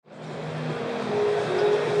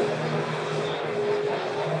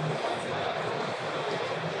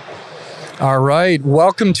All right.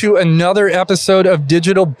 Welcome to another episode of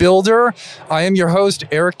Digital Builder. I am your host,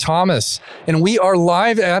 Eric Thomas, and we are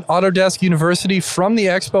live at Autodesk University from the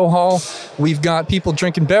Expo Hall. We've got people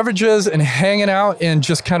drinking beverages and hanging out and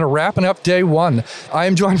just kind of wrapping up day one. I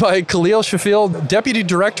am joined by Khalil Shafil, Deputy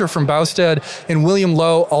Director from Bausted, and William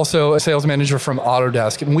Lowe, also a Sales Manager from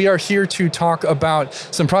Autodesk. And we are here to talk about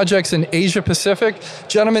some projects in Asia Pacific.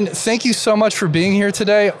 Gentlemen, thank you so much for being here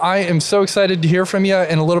today. I am so excited to hear from you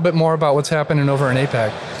and a little bit more about what's happening over in APAC.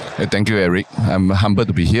 Thank you, Eric. I'm humbled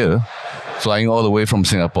to be here, flying all the way from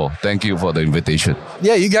Singapore. Thank you for the invitation.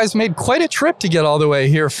 Yeah, you guys made quite a trip to get all the way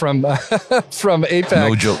here from from APAC.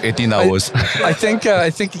 No joke, 18 hours. I think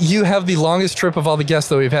you have the longest trip of all the guests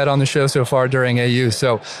that we've had on the show so far during AU.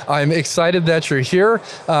 So I'm excited that you're here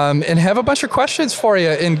and have a bunch of questions for you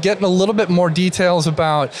and getting a little bit more details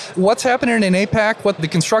about what's happening in APAC, what the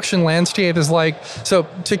construction landscape is like. So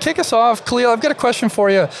to kick us off, Khalil, I've got a question for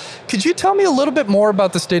you. Could you tell me a little bit more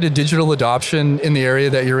about the state of digital adoption in the area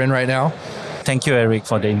that you're in right now? Thank you, Eric,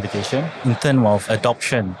 for the invitation. In terms of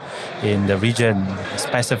adoption in the region,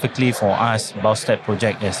 specifically for us, Bausted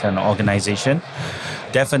Project as an organization,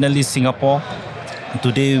 definitely Singapore.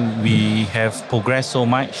 Today, we have progressed so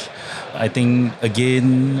much. I think,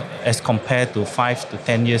 again, as compared to 5 to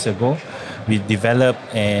 10 years ago, we develop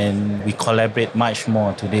and we collaborate much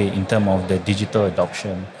more today in terms of the digital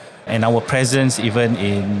adoption. And our presence even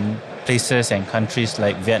in places and countries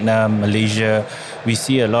like Vietnam, Malaysia, we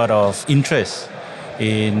see a lot of interest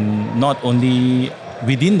in not only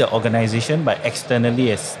within the organization but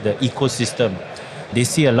externally as the ecosystem. They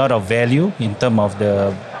see a lot of value in terms of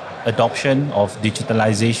the adoption of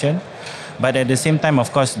digitalization. But at the same time,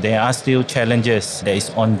 of course, there are still challenges that is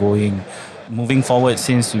ongoing. Moving forward,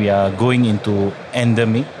 since we are going into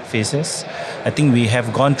endemic phases, I think we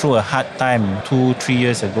have gone through a hard time 2-3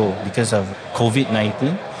 years ago because of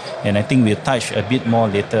COVID-19. And I think we'll touch a bit more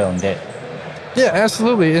later on that. Yeah,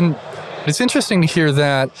 absolutely. And it's interesting to hear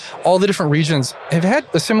that all the different regions have had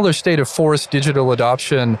a similar state of forced digital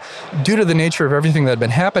adoption due to the nature of everything that had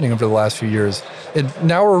been happening over the last few years. And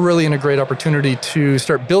now we're really in a great opportunity to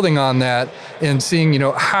start building on that and seeing,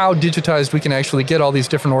 how digitized we can actually get all these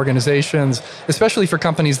different organizations, especially for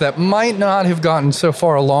companies that might not have gotten so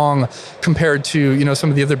far along compared to,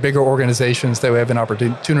 some of the other bigger organizations that we have an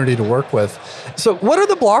opportunity to work with. So what are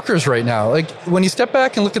the blockers right now? Like when you step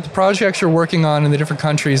back and look at the projects you're working on in the different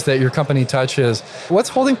countries that your company touches, what's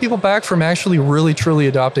holding people back from actually really truly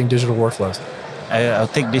adopting digital workflows? I'll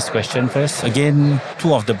take this question first. Again,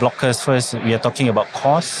 two of the blockers. First, we are talking about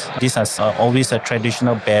cost. This is always a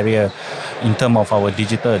traditional barrier in terms of our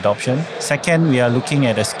digital adoption. Second, we are looking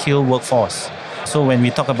at a skilled workforce. So when we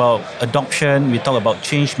talk about adoption, we talk about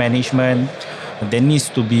change management, there needs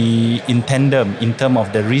to be in tandem in terms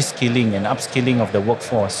of the reskilling and upskilling of the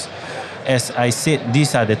workforce. As I said,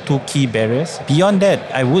 these are the two key barriers. Beyond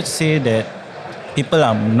that, I would say that people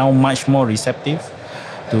are now much more receptive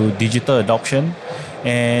to digital adoption.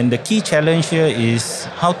 And the key challenge here is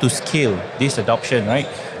how to scale this adoption, right?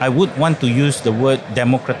 I would want to use the word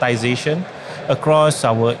democratization across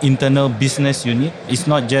our internal business unit. It's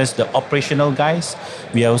not just the operational guys.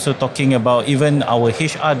 We are also talking about even our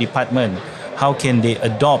HR department. How can they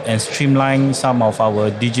adopt and streamline some of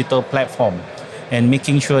our digital platform and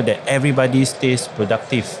making sure that everybody stays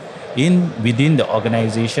productive within the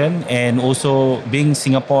organization, and also being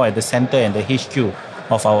Singapore at the center and the HQ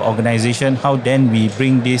of our organization, how then we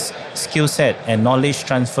bring this skill set and knowledge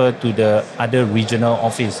transfer to the other regional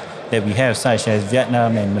office that we have, such as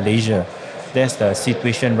Vietnam and Malaysia. That's the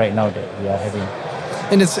situation right now that we are having.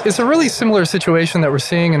 And it's a really similar situation that we're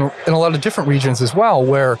seeing in a lot of different regions as well,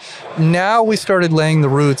 where now we started laying the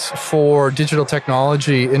roots for digital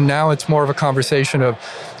technology, and now it's more of a conversation of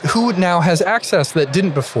who now has access that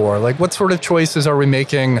didn't before. Like what sort of choices are we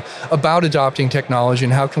making about adopting technology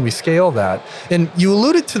and how can we scale that? And you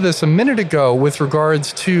alluded to this a minute ago with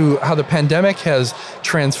regards to how the pandemic has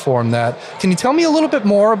transformed that. Can you tell me a little bit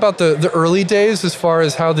more about the early days as far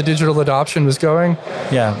as how the digital adoption was going?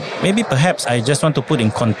 Yeah, maybe perhaps I just want to put in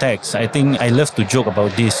context. I think I love to joke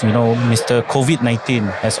about this. Mr.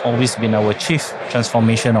 COVID-19 has always been our chief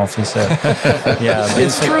transformation officer. Yeah,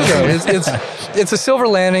 it's true though. It's a silver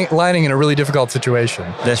lining in a really difficult situation.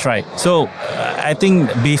 That's right. So I think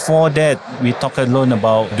before that, we talked alone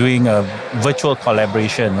about doing a virtual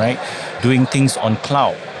collaboration, right? Doing things on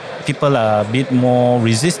cloud. People are a bit more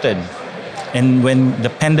resistant. And when the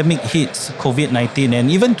pandemic hits, COVID-19, and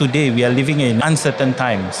even today, we are living in uncertain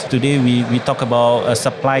times. Today, we talk about a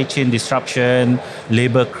supply chain disruption,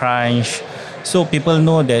 labor crunch. So people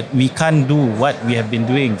know that we can't do what we have been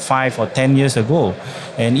doing 5 or 10 years ago.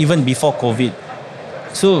 And even before COVID,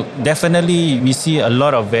 So definitely we see a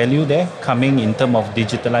lot of value there coming in terms of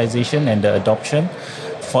digitalization and the adoption.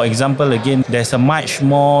 For example, again, there's a much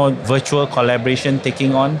more virtual collaboration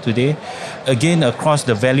taking on today. Again, across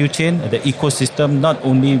the value chain, the ecosystem, not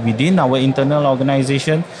only within our internal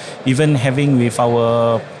organization, even having with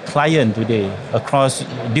our client today across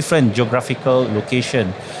different geographical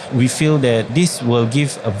location. We feel that this will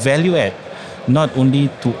give a value add, not only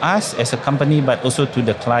to us as a company, but also to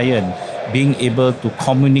the client, being able to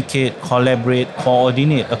communicate, collaborate,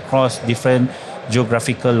 coordinate across different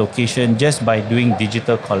geographical location just by doing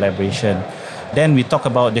digital collaboration. Then we talk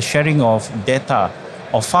about the sharing of data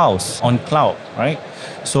or files on cloud, right?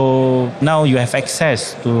 So now you have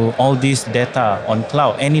access to all this data on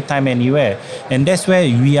cloud anytime, anywhere. And that's where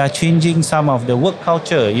we are changing some of the work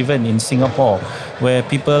culture, even in Singapore, where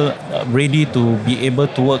people are ready to be able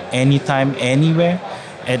to work anytime, anywhere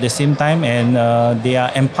at the same time, and they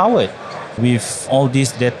are empowered with all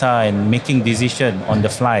this data and making decisions on the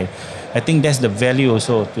fly. I think that's the value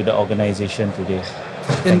also to the organization today.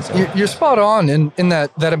 And you're spot on in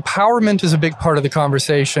that empowerment is a big part of the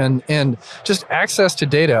conversation and just access to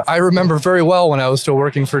data. I remember very well when I was still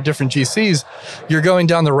working for different GCs, you're going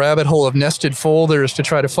down the rabbit hole of nested folders to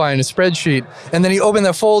try to find a spreadsheet. And then you open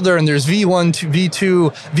that folder and there's V1,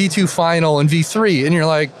 V2, V2 final, and V3. And you're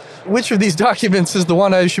like, which of these documents is the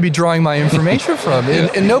one I should be drawing my information from?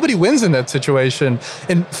 And nobody wins in that situation.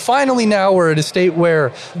 And finally now we're at a state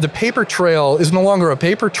where the paper trail is no longer a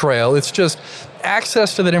paper trail. It's just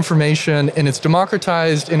access to that information, and it's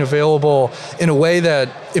democratized and available in a way that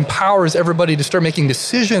empowers everybody to start making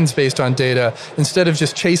decisions based on data instead of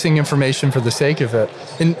just chasing information for the sake of it.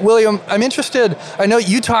 And William, I'm interested, I know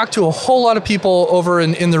you talk to a whole lot of people over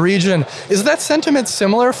in the region. Is that sentiment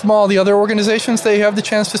similar from all the other organizations that you have the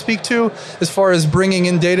chance to speak to as far as bringing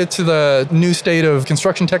in data to the new state of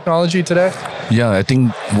construction technology today? Yeah, I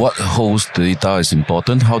think what holds the data is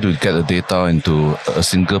important. How do you get the data into a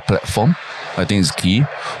single platform? I think it's key.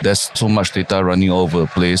 There's so much data running all over the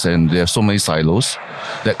place, and there are so many silos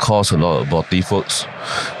that cause a lot of abortive works.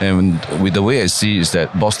 And with the way I see is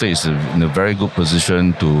that Boston is in a very good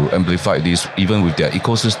position to amplify this, even with their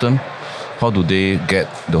ecosystem. How do they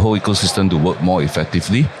get the whole ecosystem to work more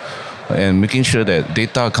effectively? And making sure that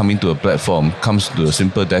data coming to a platform comes to a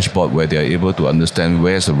simple dashboard where they are able to understand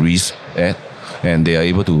where's the risk at, and they are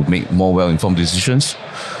able to make more well-informed decisions.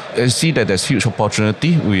 I see that there's huge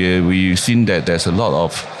opportunity. We've seen that there's a lot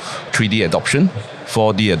of 3D adoption,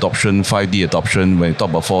 4D adoption, 5D adoption. When we talk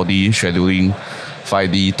about 4D scheduling,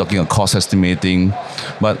 5D talking about cost estimating,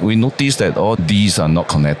 but we notice that all these are not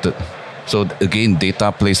connected. So again,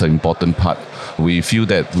 data plays an important part. We feel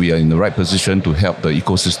that we are in the right position to help the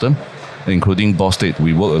ecosystem, including Ball State.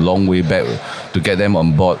 We worked a long way back to get them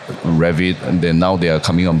on board Revit, and then now they are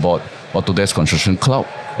coming on board Autodesk Construction Cloud,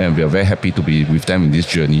 and we are very happy to be with them in this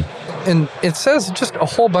journey. And it says just a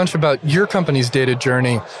whole bunch about your company's data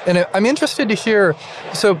journey. And I'm interested to hear,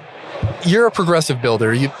 so you're a progressive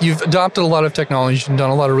builder. You've adopted a lot of technology and done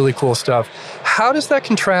a lot of really cool stuff. How does that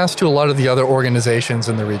contrast to a lot of the other organizations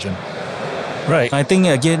in the region? Right. I think,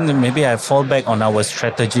 again, maybe I fall back on our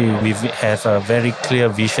strategy. We have a very clear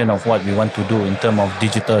vision of what we want to do in terms of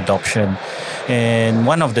digital adoption. And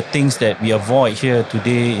one of the things that we avoid here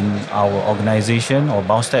today in our organization or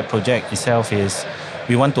Baustad project itself is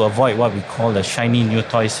we want to avoid what we call the shiny new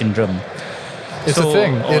toy syndrome. It's a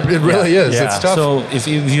thing. It really is. Yeah. It's tough. So if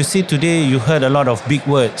you see today, you heard a lot of big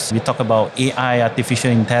words. We talk about AI,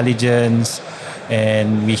 artificial intelligence,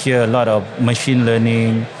 and we hear a lot of machine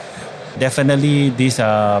learning. Definitely, these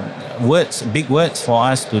are words, big words for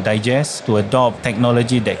us to digest, to adopt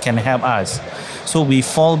technology that can help us. So we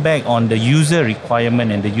fall back on the user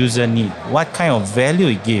requirement and the user need. What kind of value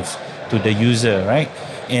it gives to the user, right?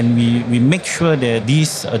 And we make sure that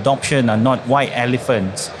these adoption are not white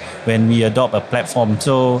elephants when we adopt a platform.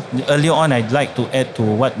 So earlier on, I'd like to add to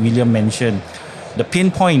what William mentioned. The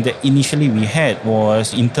pain point that initially we had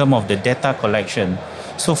was in terms of the data collection.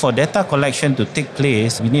 So for data collection to take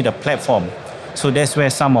place, we need a platform. So that's where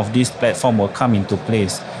some of these platforms will come into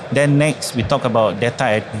place. Then next, we talk about data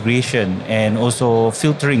aggregation and also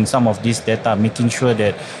filtering some of this data, making sure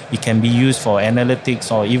that it can be used for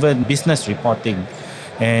analytics or even business reporting.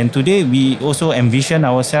 And today, we also envision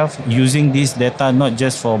ourselves using this data not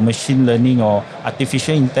just for machine learning or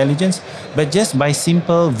artificial intelligence, but just by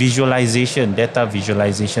simple visualization, data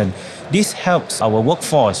visualization. This helps our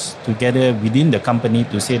workforce together within the company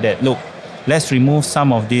to say that, look, let's remove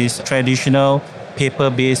some of this traditional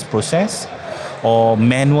paper-based process or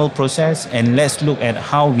manual process, and let's look at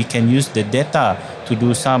how we can use the data to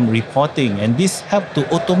do some reporting, and this help to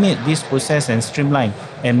automate this process and streamline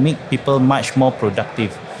and make people much more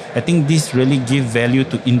productive. I think this really give value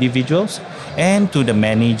to individuals and to the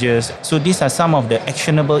managers. So these are some of the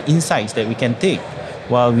actionable insights that we can take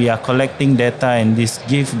while we are collecting data, and this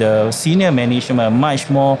give the senior management a much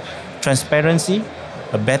more transparency,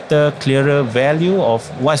 a better, clearer value of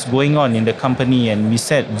what's going on in the company, and we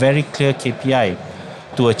set very clear KPI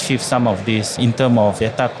to achieve some of this in terms of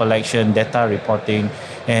data collection, data reporting,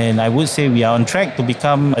 and I would say we are on track to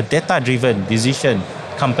become a data-driven decision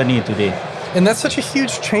company today. And that's such a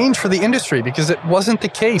huge change for the industry, because it wasn't the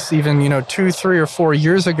case even 2, 3, or 4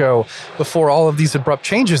 years ago, before all of these abrupt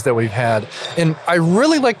changes that we've had. And I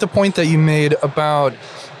really like the point that you made about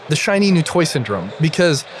the shiny new toy syndrome,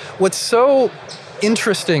 because what's so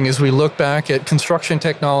interesting as we look back at construction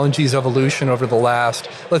technology's evolution over the last,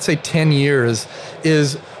 let's say, 10 years,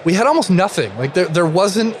 is we had almost nothing. Like there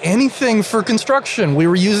wasn't anything for construction. We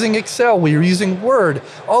were using Excel, we were using Word,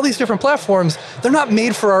 all these different platforms. They're not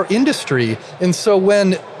made for our industry. And so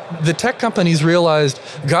when the tech companies realized,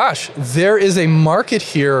 gosh, there is a market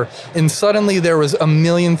here, and suddenly there was a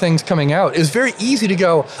million things coming out, it was very easy to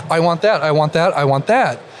go, I want that, I want that, I want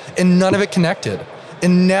that. And none of it connected.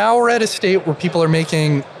 And now we're at a state where people are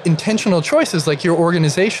making intentional choices, like your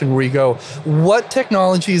organization, where you go, what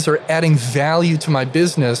technologies are adding value to my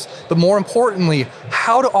business? But more importantly,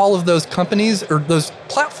 how do all of those companies or those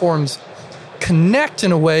platforms connect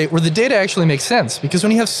in a way where the data actually makes sense? Because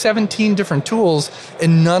when you have 17 different tools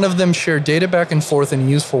and none of them share data back and forth in a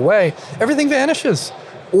useful way, everything vanishes.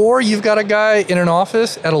 Or you've got a guy in an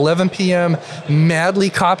office at 11 p.m. madly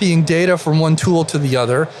copying data from one tool to the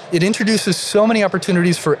other. It introduces so many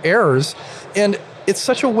opportunities for errors, and it's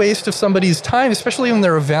such a waste of somebody's time, especially when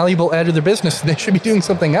they're a valuable add to their business. They should be doing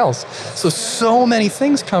something else. So many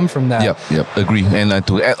things come from that. Yep, agree. And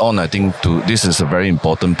to add on, I think this is a very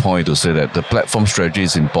important point to say that the platform strategy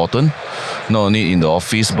is important, not only in the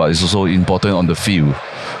office, but it's also important on the field.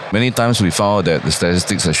 Many times we found that the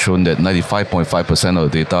statistics have shown that 95.5%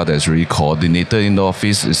 of the data that's really coordinated in the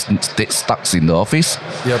office is stuck in the office.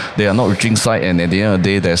 Yep. They are not reaching site, and at the end of the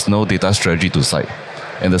day, there's no data strategy to site.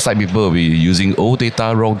 And the site people will be using old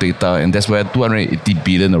data, wrong data, and that's where 280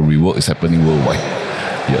 billion of rework is happening worldwide.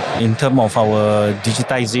 Yeah. In terms of our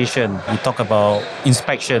digitization, we talk about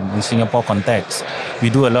inspection in Singapore context. We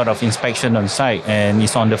do a lot of inspection on site, and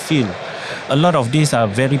it's on the field. A lot of these are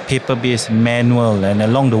very paper-based, manual, and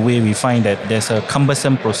along the way we find that there's a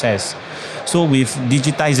cumbersome process. So with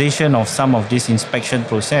digitization of some of this inspection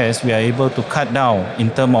process, we are able to cut down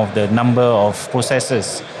in terms of the number of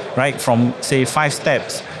processes, right? From say 5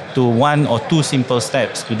 steps to 1 or 2 simple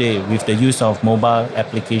steps today with the use of mobile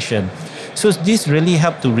application. So this really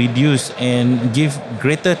helped to reduce and give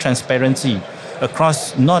greater transparency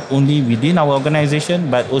across not only within our organization,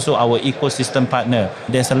 but also our ecosystem partner.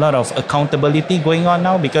 There's a lot of accountability going on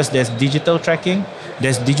now because there's digital tracking,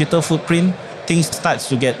 there's digital footprint. Things starts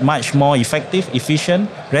to get much more effective, efficient,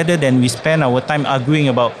 rather than we spend our time arguing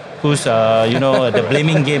about who's, the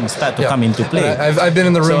blaming game start to come into play. I've been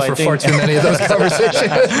in the room for far too many of those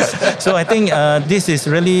conversations. So I think this is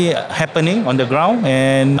really happening on the ground,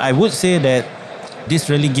 and I would say that this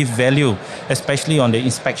really gives value, especially on the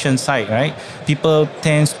inspection side, right? People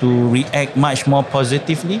tend to react much more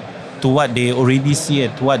positively to what they already see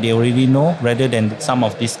and to what they already know, rather than some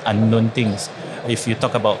of these unknown things, if you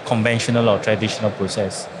talk about conventional or traditional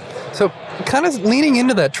process. So kind of leaning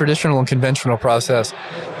into that traditional and conventional process,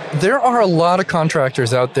 there are a lot of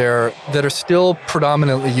contractors out there that are still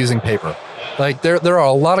predominantly using paper. Like there are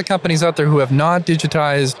a lot of companies out there who have not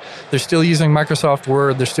digitized. They're still using Microsoft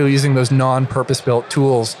Word. They're still using those non-purpose-built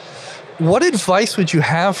tools. What advice would you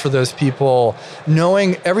have for those people,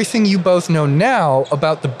 knowing everything you both know now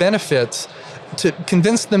about the benefits, to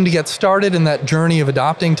convince them to get started in that journey of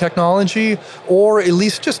adopting technology, or at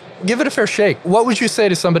least just give it a fair shake? What would you say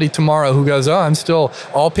to somebody tomorrow who goes, I'm still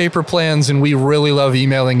all paper plans and we really love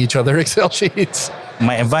emailing each other Excel sheets?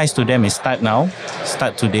 My advice to them is start now,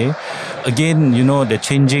 start today. Again, the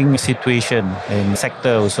changing situation in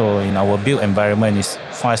sector also in our built environment is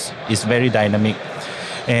fast, is very dynamic.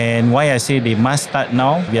 And why I say they must start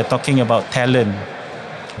now, we are talking about talent.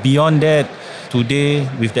 Beyond that, today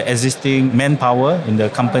with the existing manpower in the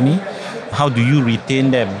company, how do you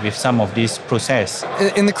retain them with some of this process?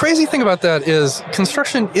 And the crazy thing about that is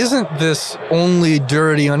construction isn't this only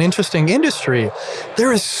dirty, uninteresting industry.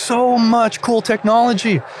 There is so much cool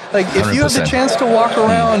technology. Like if you have the 100%. chance to walk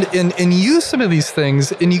around and use some of these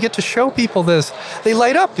things and you get to show people this, they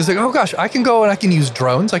light up because like, oh gosh, I can go and I can use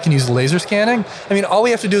drones, I can use laser scanning. I mean, all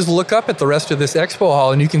we have to do is look up at the rest of this expo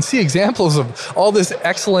hall and you can see examples of all this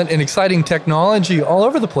excellent and exciting technology all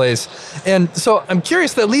over the place. And so I'm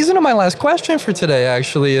curious, that leads into my last question for today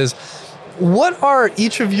actually is, what are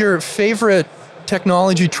each of your favorite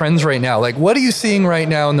technology trends right now? Like what are you seeing right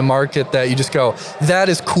now in the market that you just go, that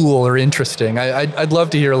is cool or interesting? I'd love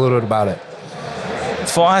to hear a little bit about it.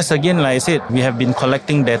 For us, again, like I said, we have been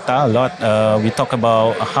collecting data a lot. We talk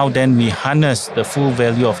about how then we harness the full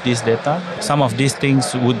value of this data. Some of these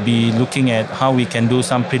things would be looking at how we can do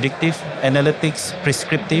some predictive analytics,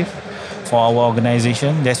 prescriptive for our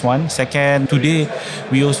organization. That's one. Second, today,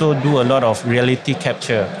 we also do a lot of reality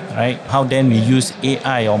capture, right? How then we use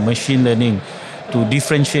AI or machine learning to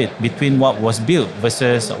differentiate between what was built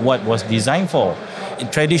versus what was designed for.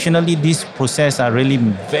 Traditionally, these processes are really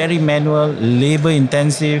very manual, labor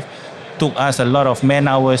intensive, took us a lot of man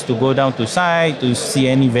hours to go down to site to see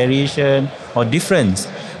any variation or difference.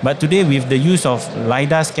 But today with the use of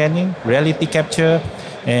LiDAR scanning, reality capture,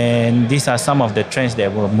 and these are some of the trends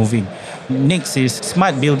that we're moving. Next is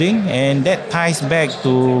smart building, and that ties back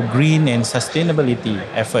to green and sustainability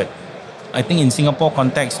effort. I think in Singapore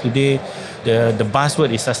context today, the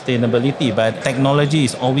buzzword is sustainability, but technology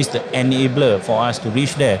is always the enabler for us to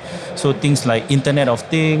reach there. So things like Internet of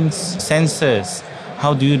Things, sensors,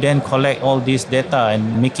 how do you then collect all this data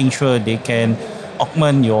and making sure they can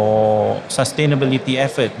augment your sustainability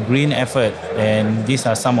effort, green effort, and these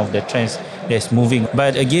are some of the trends that's moving.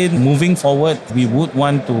 But again, moving forward, we would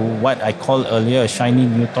want to, what I called earlier, a shiny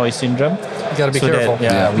new toy syndrome. You got to be careful.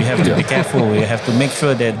 We have to be careful. We have to make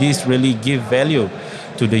sure that these really give value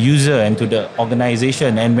to the user and to the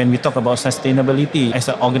organization. And when we talk about sustainability as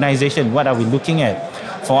an organization, what are we looking at?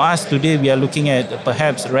 For us today, we are looking at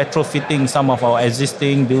perhaps retrofitting some of our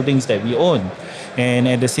existing buildings that we own. And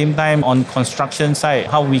at the same time, on construction side,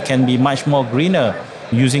 how we can be much more greener,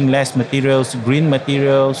 using less materials, green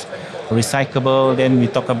materials, recyclable. Then we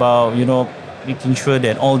talk about, making sure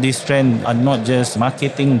that all these trends are not just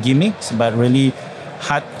marketing gimmicks, but really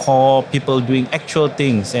hardcore people doing actual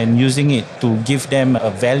things and using it to give them a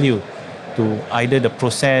value to either the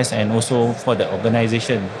process and also for the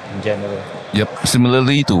organization in general. Yep.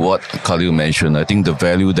 Similarly to what Khalil mentioned, I think the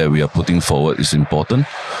value that we are putting forward is important.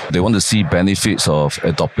 They want to see benefits of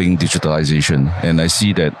adopting digitalization. And I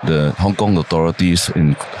see that the Hong Kong authorities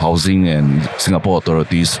in housing and Singapore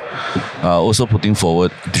authorities are also putting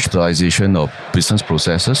forward digitalization of business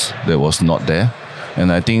processes that was not there.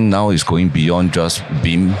 And I think now it's going beyond just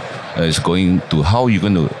BIM. It's going to how you're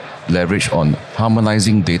going to leverage on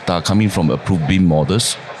harmonizing data coming from approved BIM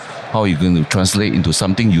models. How are you going to translate into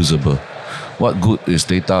something usable? What good is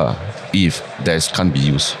data if that can't be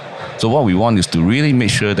used? So what we want is to really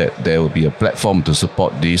make sure that there will be a platform to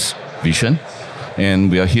support this vision. And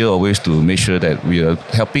we are here always to make sure that we are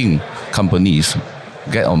helping companies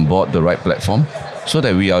get on board the right platform so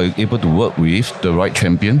that we are able to work with the right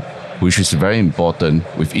champion, which is very important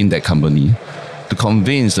within that company, to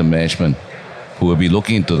convince the management who will be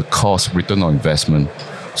looking into the cost return on investment.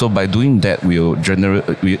 So by doing that, we will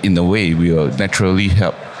naturally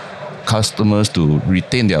help customers to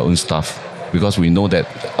retain their own staff, because we know that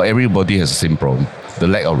everybody has the same problem, the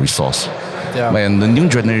lack of resource. Yeah. And the new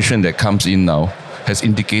generation that comes in now has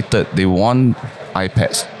indicated they want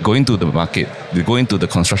iPads going to the market, they go into the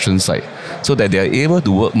construction site, so that they are able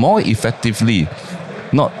to work more effectively,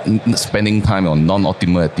 not spending time on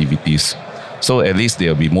non-optimal activities. So at least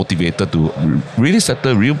they'll be motivated to really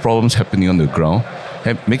settle real problems happening on the ground,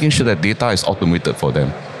 and making sure that data is automated for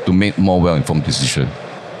them to make more well-informed decisions.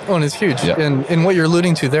 Oh, and it's huge. Yeah. And what you're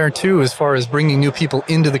alluding to there too, as far as bringing new people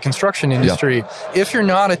into the construction industry, if you're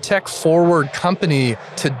not a tech-forward company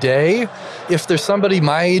today, if there's somebody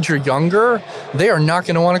my age or younger, they are not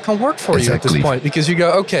going to want to come work for you at this point, because you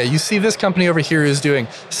go, okay, you see this company over here is doing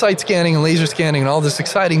site scanning and laser scanning and all this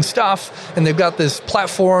exciting stuff, and they've got this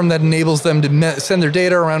platform that enables them to send their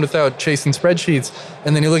data around without chasing spreadsheets.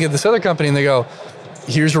 And then you look at this other company and they go,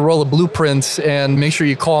 here's a roll of blueprints and make sure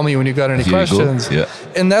you call me when you've got any questions. Yeah.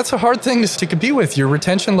 And that's a hard thing to compete with. Your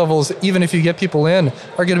retention levels, even if you get people in,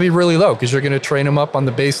 are going to be really low because you're going to train them up on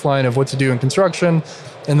the baseline of what to do in construction,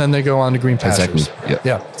 and then they go on to green pastures. Exactly.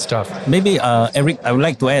 Yeah, it's tough. Maybe, Eric, I would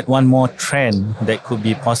like to add one more trend that could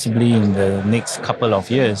be possibly in the next couple of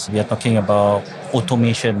years. We are talking about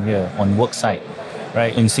automation here on work site.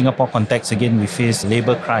 right? In Singapore context, again, we face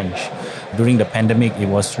labor crunch. During the pandemic, it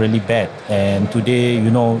was really bad. And today,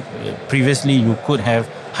 previously you could have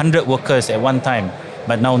 100 workers at one time,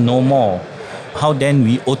 but now no more. How then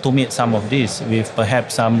we automate some of this with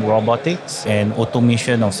perhaps some robotics and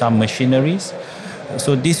automation of some machineries?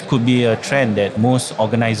 So this could be a trend that most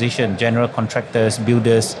organizations, general contractors,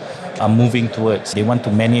 builders are moving towards. They want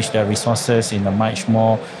to manage their resources in a much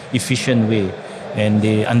more efficient way. And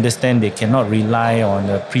they understand they cannot rely on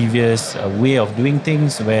a previous way of doing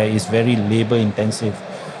things where it's very labor intensive.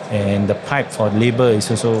 And the pipe for labor is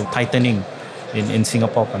also tightening in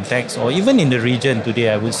Singapore context, or even in the region today,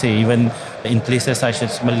 I would say, even in places such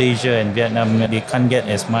as Malaysia and Vietnam, they can't get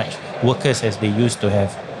as much workers as they used to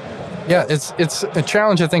have. Yeah, it's a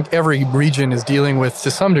challenge I think every region is dealing with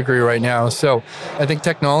to some degree right now. So I think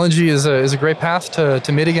technology is a great path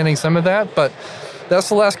to mitigating some of that. But that's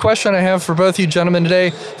the last question I have for both you gentlemen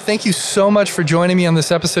today. Thank you so much for joining me on this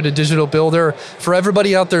episode of Digital Builder. For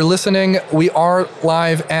everybody out there listening, we are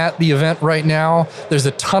live at the event right now. There's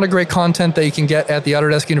a ton of great content that you can get at the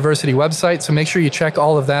Autodesk University website, so make sure you check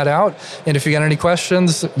all of that out. And if you got any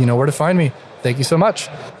questions, you know where to find me. Thank you so much.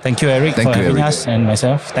 Thank you, Eric, for having us, and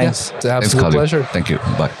myself. Thanks. Yeah, it's an absolute pleasure. Thank you.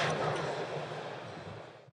 Bye.